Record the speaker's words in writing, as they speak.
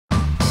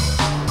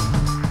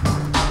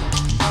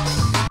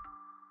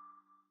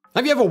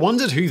Have you ever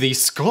wondered who the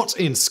Scot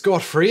in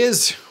scot-free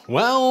is?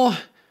 Well,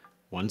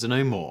 want to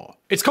know more.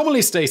 It's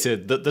commonly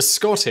stated that the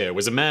Scot here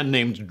was a man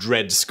named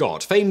Dred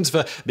Scott, famed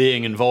for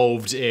being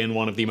involved in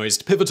one of the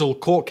most pivotal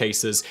court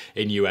cases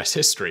in US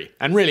history.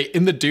 And really,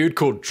 in the dude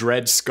called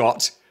Dred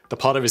Scott, the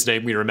part of his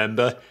name we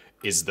remember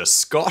is the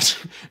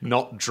Scot,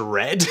 not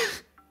Dred.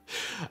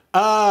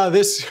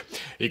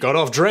 He got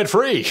off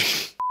Dred-free.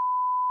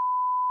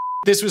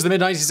 This was the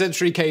mid-19th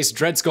century case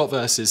Dred Scott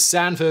versus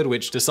Sanford,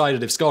 which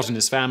decided if Scott and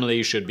his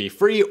family should be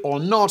free or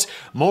not.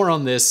 More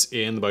on this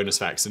in the bonus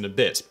facts in a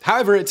bit.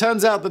 However, it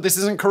turns out that this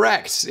isn't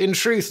correct. In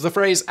truth, the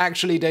phrase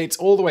actually dates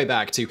all the way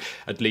back to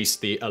at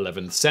least the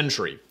 11th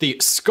century. The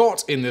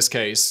Scot in this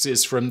case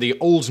is from the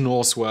Old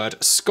Norse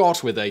word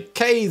scot with a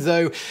K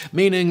though,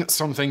 meaning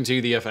something to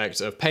the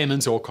effect of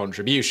payment or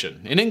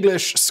contribution. In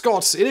English,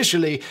 scot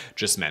initially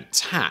just meant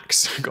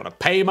tax. Gotta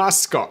pay my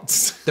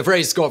scots. The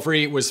phrase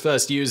scot-free was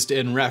first used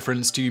in reference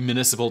to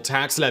municipal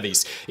tax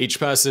levies. Each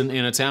person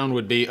in a town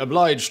would be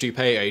obliged to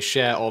pay a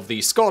share of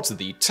the scot,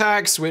 the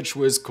tax, which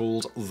was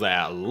called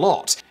their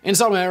lot. In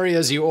some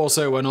areas, you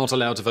also were not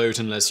allowed to vote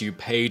unless you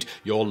paid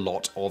your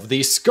lot of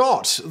the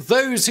scot.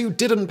 Those who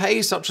didn't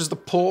pay, such as the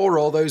poor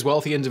or those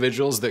wealthy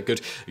individuals that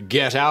could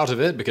get out of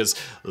it, because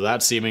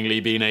that's seemingly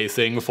been a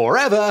thing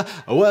forever,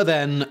 were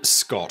then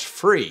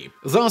scot-free.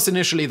 Thus,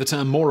 initially, the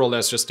term more or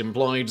less just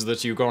implied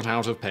that you got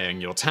out of paying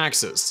your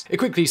taxes. It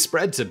quickly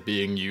spread to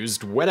being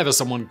used whenever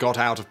someone got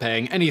out of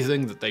paying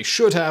anything that they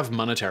should have,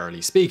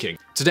 monetarily speaking.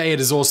 Today it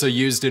is also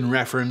used in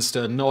reference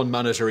to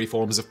non-monetary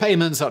forms of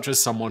payment, such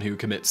as someone who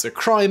commits a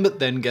crime but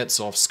then gets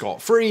off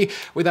scot-free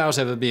without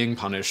ever being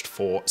punished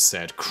for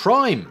said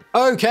crime.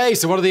 Okay,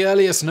 so one of the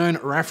earliest known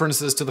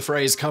references to the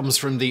phrase comes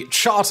from the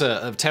Charter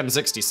of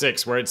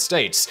 1066, where it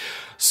states,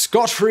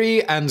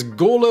 "Scot-free and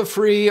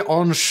Gawler-free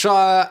on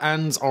shire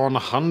and on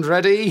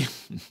hundredy."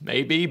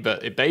 Maybe,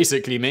 but it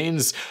basically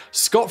means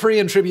scot-free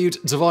and tribute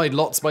divide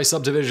lots by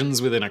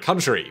subdivisions within a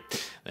country.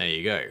 There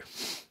you go.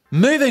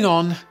 Moving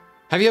on,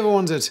 have you ever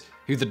wondered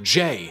who the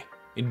J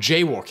in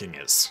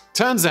jaywalking is?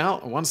 Turns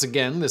out, once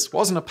again, this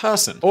wasn't a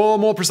person. Or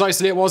more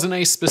precisely, it wasn't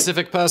a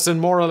specific person,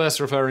 more or less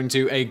referring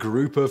to a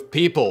group of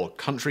people.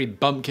 Country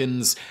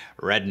bumpkins,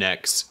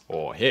 rednecks,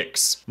 or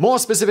hicks. More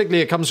specifically,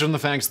 it comes from the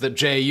fact that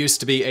Jay used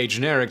to be a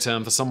generic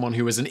term for someone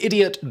who was an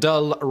idiot,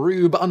 dull,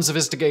 rube,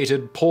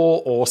 unsophisticated,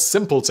 poor, or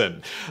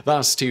simpleton.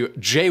 Thus, to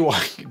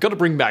jaywalk, gotta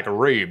bring back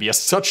rube, you're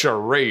such a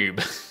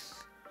rube.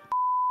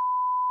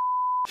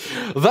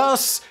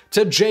 Thus,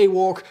 to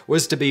jaywalk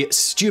was to be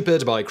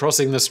stupid by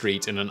crossing the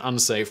street in an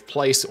unsafe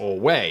place or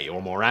way,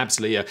 or more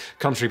aptly, a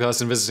country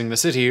person visiting the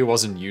city who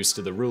wasn't used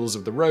to the rules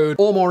of the road,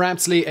 or more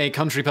aptly, a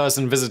country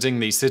person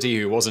visiting the city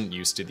who wasn't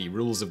used to the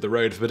rules of the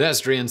road for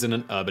pedestrians in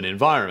an urban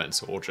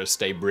environment, or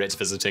just a Brit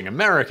visiting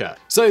America.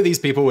 So these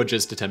people would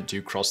just attempt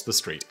to cross the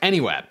street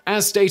anywhere.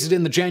 As stated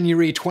in the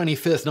January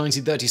 25th,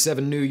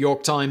 1937 New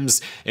York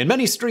Times, in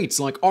many streets,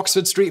 like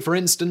Oxford Street for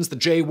instance, the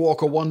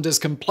jaywalker wanders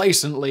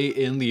complacently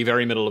in the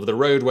very middle of the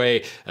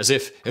roadway, as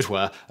if it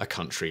were a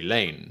country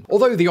lane.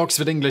 Although the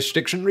Oxford English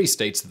Dictionary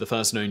states that the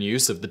first known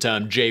use of the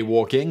term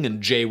jaywalking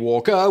and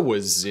jaywalker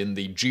was in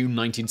the June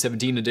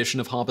 1917 edition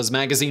of Harper's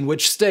Magazine,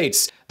 which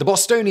states, "The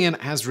Bostonian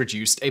has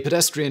reduced a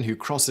pedestrian who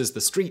crosses the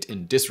street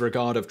in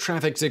disregard of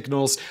traffic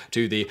signals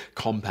to the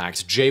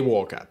compact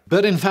jaywalker."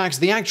 But in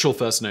fact, the actual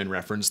first known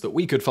reference that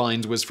we could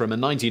find was from a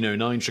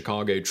 1909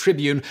 Chicago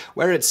Tribune,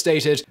 where it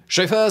stated,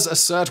 "Chauffeurs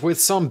assert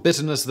with some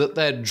bitterness that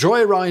their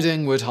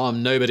joyriding would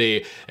harm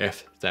nobody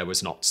if there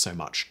was not so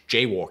much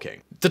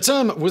jaywalking." The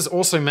term was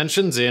also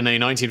mentioned in a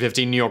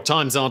 1915 New York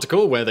Times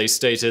article where they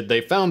stated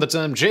they found the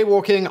term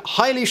jaywalking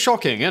highly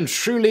shocking and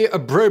truly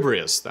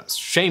opprobrious. That's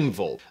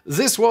shameful.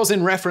 This was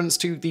in reference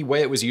to the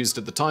way it was used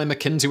at the time,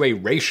 akin to a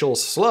racial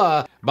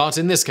slur, but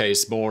in this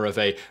case more of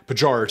a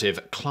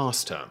pejorative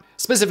class term.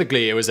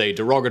 Specifically, it was a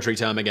derogatory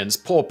term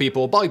against poor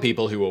people by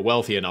people who were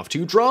wealthy enough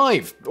to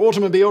drive.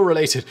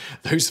 Automobile-related,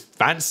 those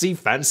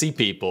fancy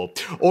people.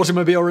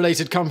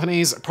 Automobile-related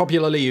companies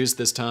popularly used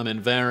this term in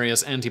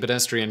various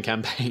anti-pedestrian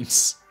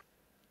campaigns.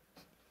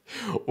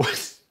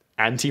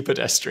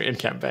 Anti-pedestrian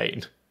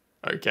campaign.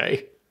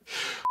 Okay.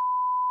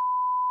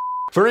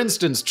 For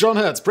instance, John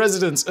Hertz,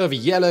 president of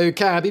Yellow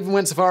Cab, even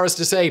went so far as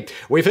to say,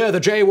 "We fear the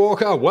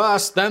jaywalker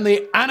worse than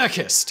the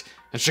anarchist."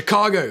 And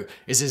Chicago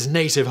is his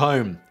native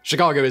home.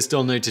 Chicago is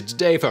still noted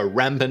today for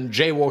rampant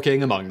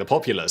jaywalking among the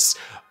populace.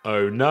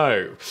 Oh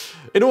no.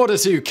 In order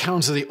to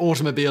counter the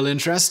automobile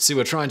interests who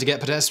were trying to get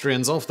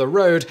pedestrians off the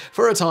road,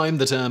 for a time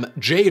the term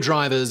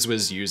J-drivers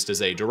was used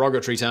as a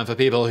derogatory term for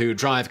people who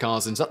drive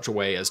cars in such a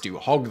way as to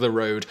hog the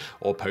road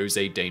or pose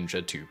a danger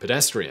to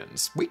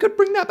pedestrians. We could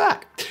bring that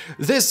back.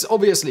 This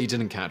obviously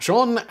didn't catch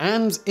on,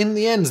 and in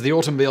the end the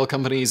automobile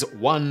companies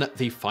won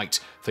the fight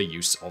for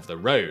use of the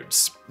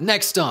roads.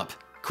 Next up,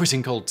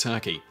 quitting cold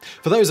turkey.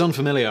 For those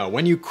unfamiliar,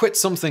 when you quit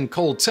something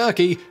cold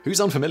turkey,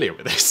 who's unfamiliar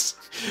with this?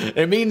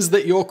 It means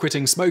that you're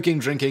quitting smoking,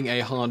 drinking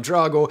a hard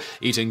drug, or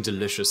eating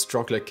delicious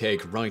chocolate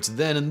cake right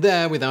then and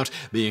there without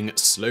being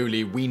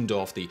slowly weaned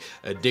off the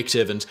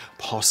addictive and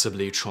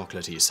possibly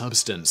chocolatey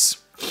substance.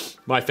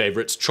 My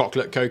favorite's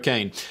chocolate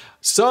cocaine.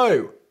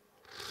 So,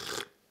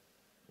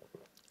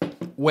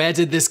 where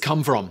did this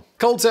come from?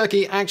 Cold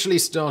turkey actually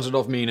started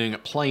off meaning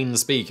plain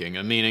speaking,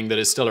 a meaning that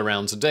is still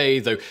around today,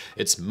 though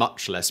it's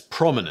much less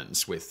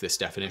prominent, with this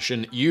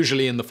definition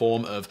usually in the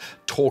form of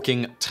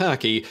talking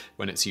turkey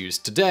when it's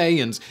used today,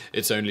 and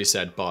it's only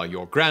said by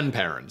your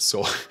grandparents,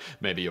 or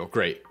maybe your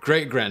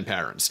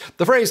great-great-grandparents.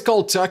 The phrase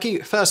cold turkey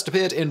first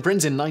appeared in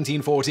print in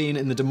 1914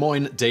 in the Des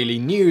Moines Daily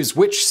News,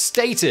 which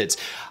stated,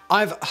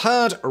 "I've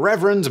heard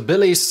Reverend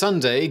Billy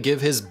Sunday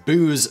give his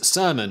booze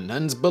sermon,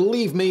 and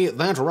believe me,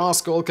 that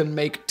rascal can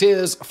make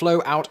tears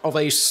flow out of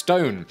a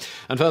stone.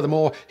 And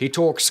furthermore, he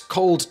talks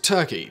cold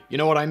turkey. You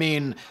know what I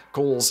mean?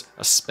 Calls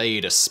a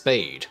spade a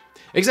spade."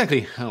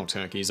 Exactly how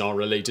turkeys are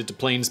related to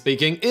plain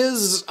speaking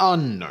is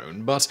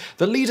unknown, but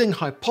the leading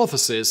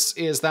hypothesis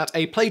is that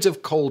a plate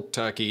of cold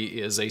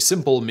turkey is a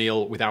simple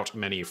meal without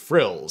many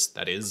frills.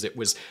 That is, it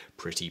was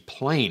pretty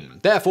plain.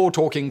 Therefore,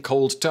 talking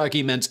cold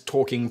turkey meant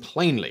talking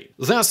plainly.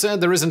 That said,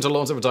 there isn't a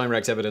lot of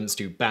direct evidence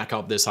to back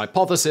up this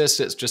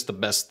hypothesis, it's just the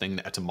best thing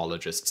that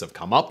etymologists have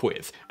come up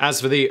with. As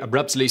for the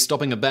abruptly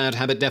stopping a bad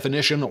habit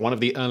definition, one of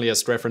the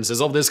earliest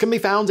references of this can be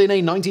found in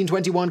a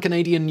 1921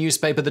 Canadian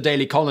newspaper, The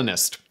Daily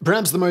Colonist.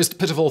 Perhaps the most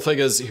pitiful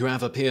figures who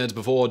have appeared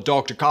before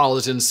Dr.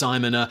 Carleton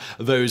Simon are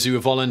those who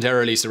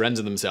voluntarily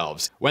surrender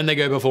themselves. When they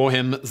go before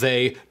him,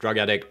 they, drug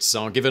addicts,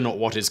 are given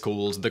what is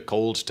called the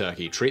cold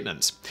turkey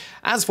treatment.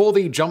 As for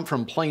the jump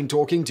from plain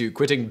talking to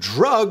quitting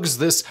drugs,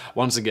 this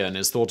once again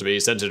is thought to be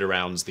centered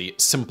around the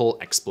simple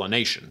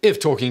explanation. If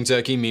talking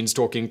turkey means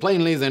talking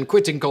plainly, then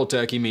quitting cold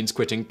turkey means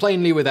quitting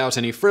plainly without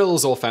any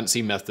frills or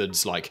fancy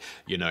methods like,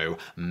 you know,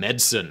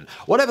 medicine.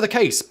 Whatever the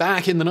case,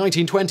 back in the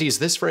 1920s,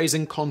 this phrase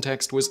in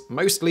context was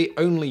mostly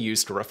only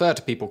used to refer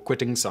to people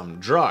quitting some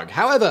drug.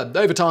 However,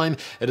 over time,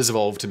 it has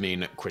evolved to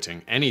mean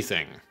quitting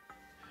anything.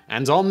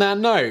 And on that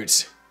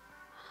note,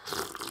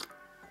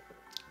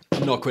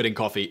 I'm not quitting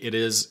coffee, it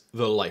is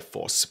the life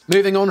force.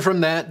 Moving on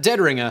from there, dead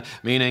ringer,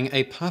 meaning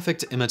a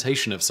perfect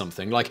imitation of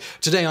something, like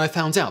today I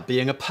found out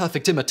being a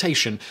perfect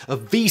imitation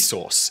of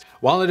Vsauce.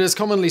 While it is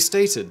commonly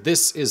stated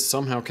this is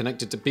somehow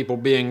connected to people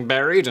being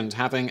buried and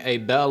having a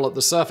bell at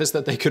the surface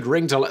that they could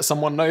ring to let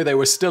someone know they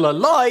were still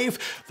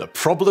alive, the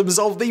problems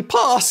of the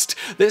past,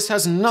 this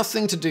has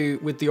nothing to do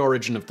with the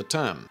origin of the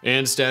term.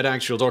 Instead,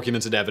 actual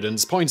documented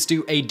evidence points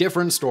to a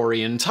different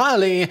story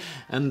entirely,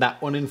 and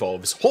that one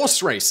involves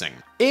horse racing.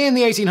 In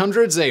the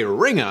 1800s, a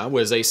ringer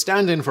was a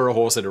stand-in for a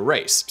horse at a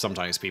race.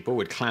 Sometimes people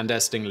would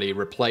clandestinely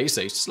replace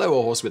a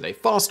slower horse with a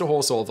faster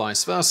horse or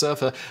vice versa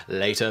for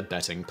later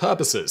betting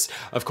purposes.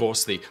 Of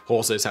course, the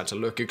horses had to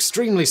look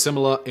extremely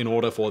similar in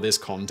order for this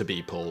con to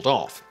be pulled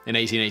off. In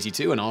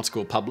 1882, an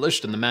article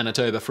published in the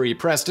Manitoba Free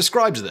Press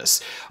described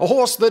this. A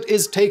horse that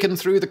is taken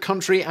through the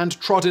country and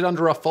trotted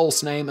under a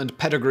false name and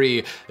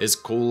pedigree is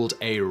called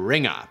a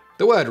ringer.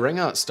 The word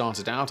ringer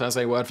started out as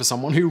a word for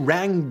someone who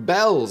rang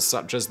bells,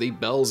 such as the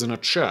bells in a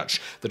church.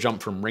 The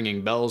jump from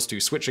ringing bells to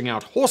switching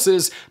out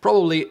horses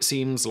probably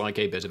seems like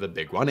a bit of a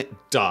big one. It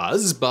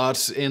does,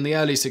 but in the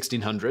early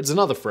 1600s,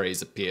 another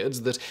phrase appeared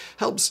that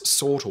helps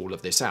sort all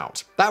of this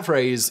out. That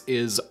phrase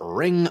is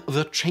ring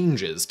the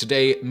changes,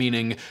 today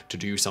meaning to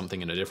do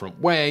something in a different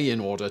way in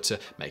order to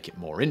make it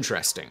more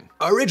interesting.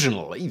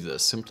 Originally,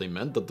 this simply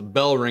meant that the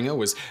bell ringer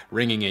was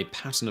ringing a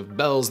pattern of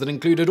bells that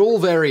included all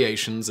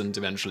variations and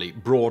eventually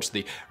brought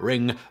the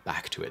ring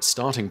back to its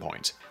starting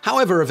point.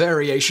 However, a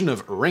variation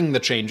of ring the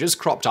changes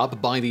cropped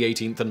up by the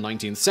 18th and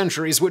 19th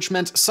centuries, which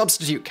meant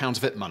substitute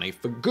counterfeit money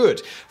for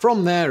good.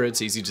 From there,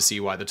 it's easy to see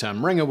why the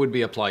term ringer would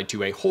be applied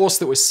to a horse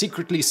that was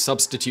secretly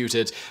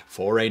substituted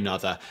for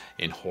another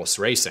in horse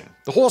racing.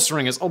 The horse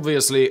ringers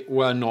obviously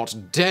were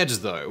not dead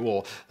though,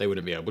 or they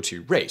wouldn't be able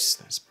to race.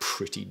 That's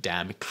pretty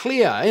damn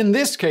clear. In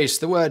this case,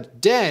 the word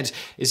dead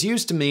is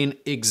used to mean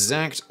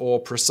exact or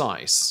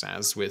precise,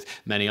 as with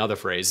many other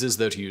phrases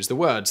that use the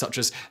word, such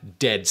as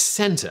dead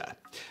center.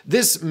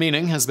 This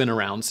meaning has been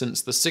around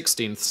since the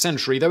 16th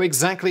century, though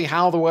exactly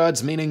how the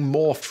word's meaning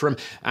morphed from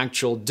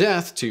actual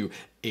death to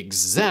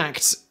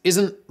exact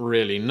isn't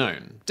really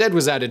known. Dead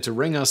was added to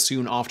ringer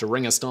soon after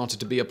ringer started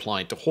to be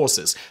applied to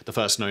horses. The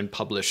first known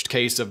published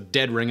case of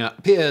dead ringer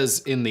appears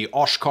in the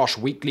Oshkosh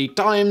Weekly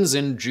Times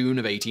in June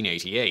of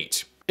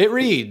 1888. It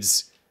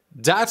reads,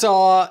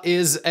 "Data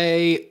is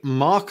a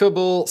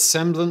markable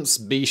semblance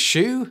be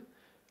shoe?"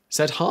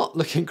 said Hart,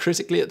 looking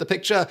critically at the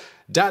picture.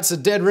 "Dat's a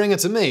dead ringer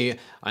to me.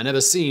 I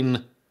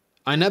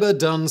never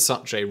done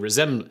such a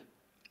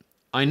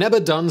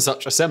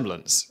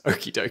semblance.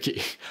 Okie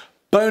dokie.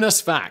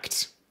 Bonus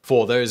fact.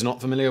 For those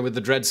not familiar with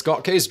the Dred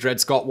Scott case, Dred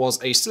Scott was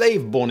a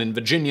slave born in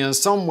Virginia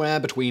somewhere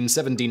between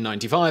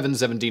 1795 and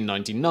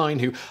 1799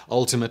 who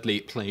ultimately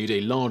played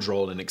a large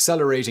role in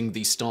accelerating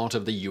the start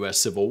of the US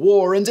Civil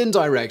War and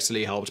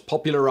indirectly helped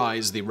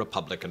popularize the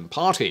Republican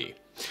Party.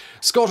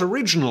 Scott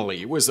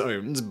originally was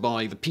owned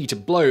by the Peter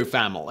Blow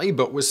family,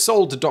 but was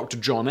sold to Dr.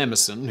 John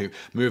Emerson, who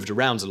moved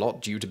around a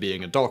lot due to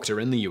being a doctor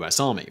in the US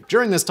Army.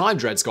 During this time,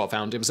 Dred Scott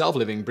found himself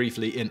living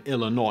briefly in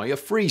Illinois, a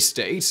free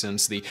state, and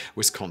the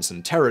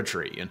Wisconsin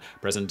Territory, in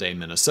present-day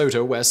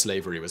Minnesota, where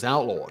slavery was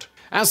outlawed.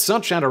 As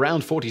such, at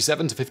around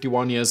 47 to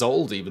 51 years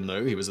old, even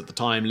though he was at the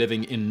time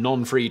living in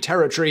non-free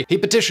territory, he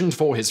petitioned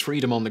for his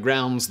freedom on the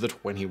grounds that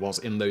when he was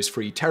in those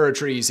free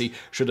territories, he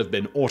should have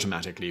been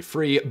automatically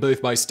free, both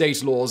by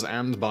state laws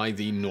and by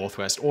the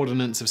Northwest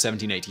Ordinance of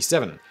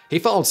 1787. He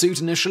filed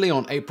suit initially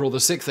on April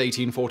 6,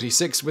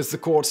 1846, with the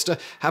courts to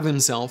have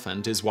himself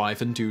and his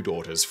wife and 2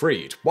 daughters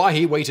freed. Why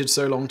he waited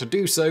so long to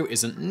do so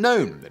isn't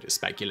known. It is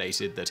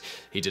speculated that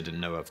he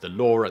didn't know of the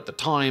law at the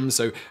time,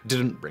 so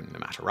didn't bring the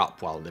matter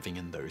up while living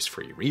in those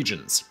free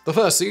regions. The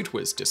first suit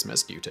was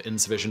dismissed due to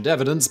insufficient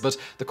evidence, but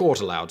the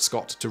court allowed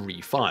Scott to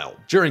refile.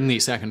 During the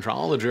second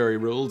trial, the jury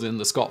ruled in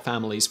the Scott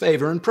family's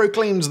favor and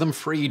proclaimed them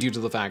free due to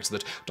the fact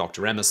that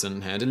Dr.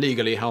 Emerson had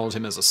illegally held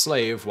him as a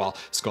slave while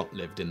Scott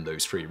lived in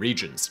those free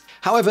regions.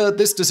 However,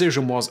 this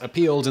decision was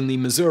appealed and the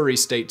Missouri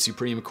State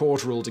Supreme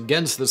Court ruled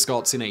against the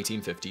Scots in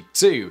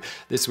 1852.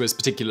 This was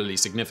particularly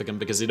significant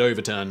because it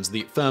overturned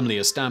the firmly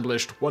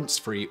established once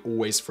free,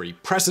 always free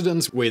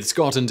precedent, with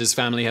Scott and his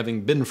family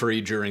having been free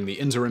during the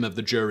interim of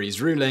the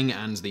jury's ruling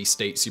and the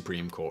State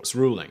Supreme Court's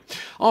ruling.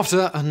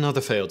 After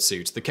another failed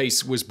suit, the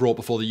case was brought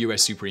before the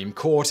US Supreme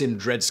Court in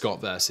Dred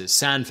Scott versus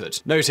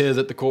Sanford. Note here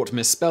that the court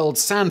misspelled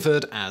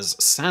Sanford as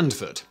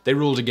Sandford. They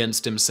ruled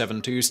against him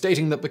 7-2,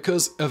 stating that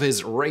because of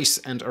his race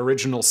and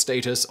original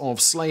status of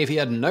slave, he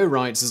had no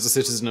rights as a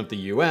citizen of the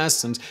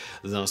US and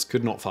thus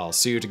could not file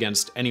suit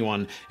against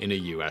anyone in a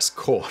US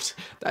court.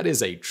 That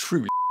is a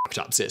truly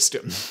up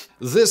system.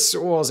 This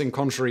was in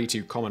contrary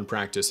to common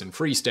practice in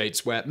free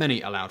states where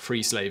many allowed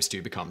free slaves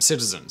to become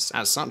citizens.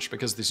 As such,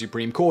 because the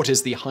Supreme Court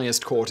is the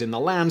highest court in the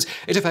land,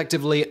 it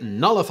effectively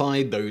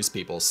nullified those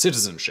people's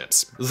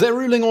citizenships. Their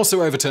ruling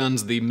also overturned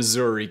the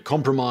Missouri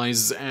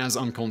Compromise as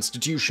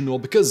unconstitutional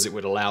because it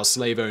would allow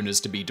slave owners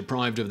to be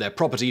deprived of their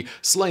property,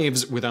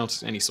 slaves,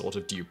 without any sort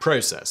of due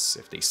process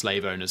if the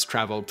slave owners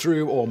traveled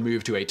through or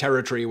moved to a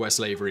territory where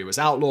slavery was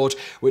outlawed,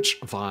 which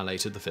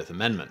violated the Fifth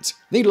Amendment.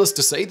 Needless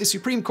to say, the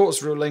Supreme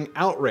Court's ruling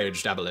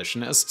outraged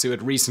abolitionists who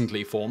had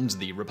recently formed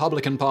the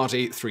Republican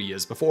Party 3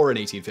 years before in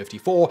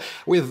 1854,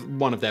 with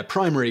one of their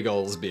primary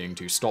goals being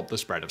to stop the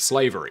spread of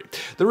slavery.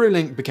 The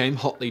ruling became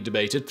hotly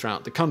debated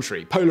throughout the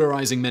country,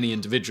 polarizing many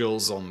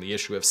individuals on the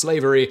issue of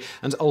slavery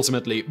and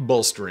ultimately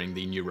bolstering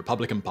the new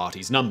Republican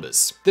Party's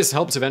numbers. This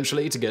helped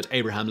eventually to get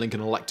Abraham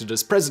Lincoln elected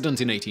as president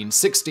in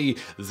 1860,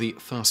 the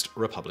first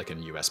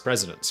Republican US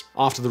president.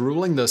 After the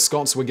ruling, the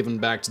Scots were given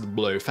back to the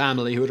Blow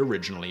family who had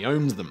originally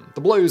owned them.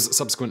 The Blows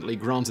subsequently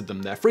granted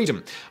them their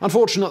freedom.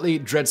 Unfortunately,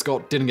 Dred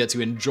Scott didn't get to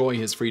enjoy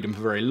his freedom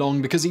for very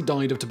long because he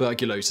died of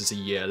tuberculosis a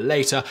year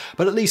later,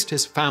 but at least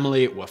his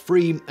family were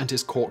free and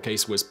his court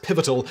case was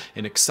pivotal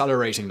in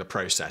accelerating the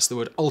process that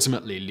would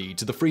ultimately lead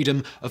to the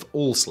freedom of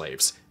all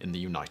slaves in the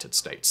United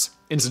States.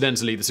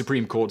 Incidentally, the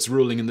Supreme Court's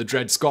ruling in the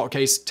Dred Scott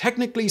case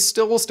technically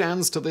still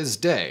stands to this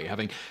day,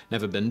 having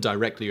never been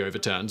directly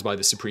overturned by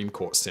the Supreme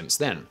Court since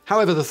then.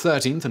 However, the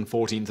 13th and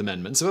 14th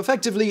Amendments have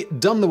effectively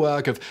done the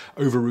work of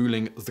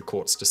overruling the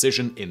court's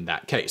decision in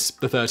that case.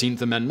 The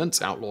 13th Amendment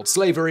outlawed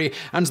slavery,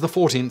 and the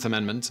 14th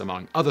Amendment,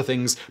 among other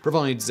things,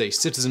 provides a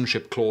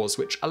citizenship clause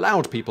which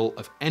allowed people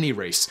of any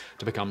race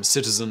to become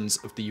citizens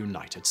of the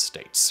United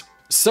States.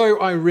 So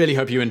I really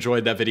hope you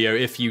enjoyed that video.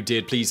 If you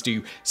did, please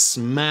do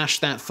smash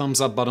that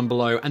thumbs up button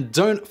below and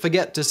don't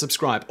forget to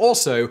subscribe.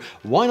 Also,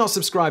 why not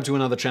subscribe to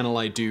another channel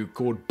I do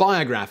called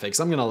Biographics?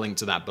 I'm gonna link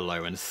to that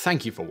below, and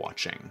thank you for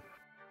watching.